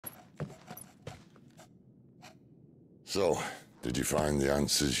So, did you find the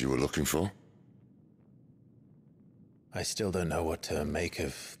answers you were looking for? I still don't know what to make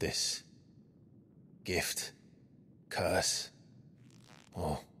of this gift, curse,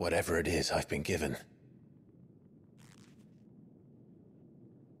 or whatever it is I've been given.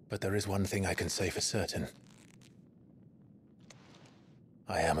 But there is one thing I can say for certain.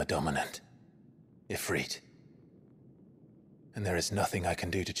 I am a dominant, Ifrit. And there is nothing I can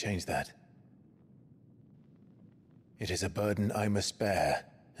do to change that. It is a burden I must bear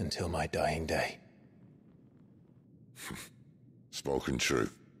until my dying day. Spoken true.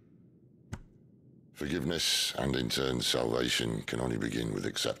 Forgiveness and in turn salvation can only begin with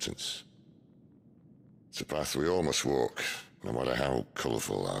acceptance. It's a path we all must walk, no matter how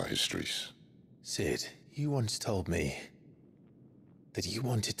colourful our histories. Sid, you once told me that you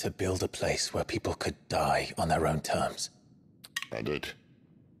wanted to build a place where people could die on their own terms. I did.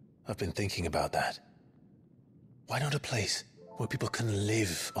 I've been thinking about that. Why not a place where people can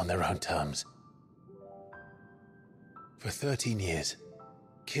live on their own terms? For 13 years,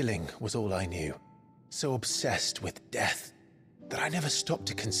 killing was all I knew. So obsessed with death that I never stopped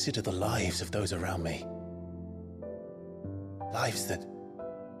to consider the lives of those around me. Lives that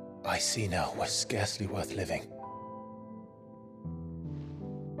I see now were scarcely worth living.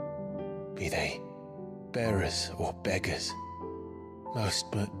 Be they bearers or beggars, most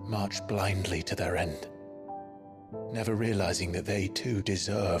march blindly to their end, never realizing that they too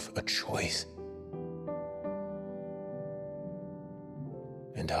deserve a choice.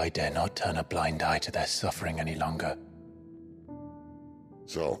 And I dare not turn a blind eye to their suffering any longer.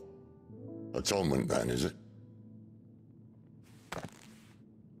 So, atonement then, is it?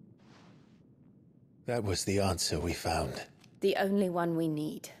 That was the answer we found. The only one we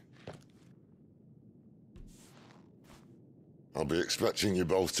need. I'll be expecting you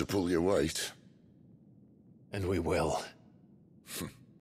both to pull your weight. And we will.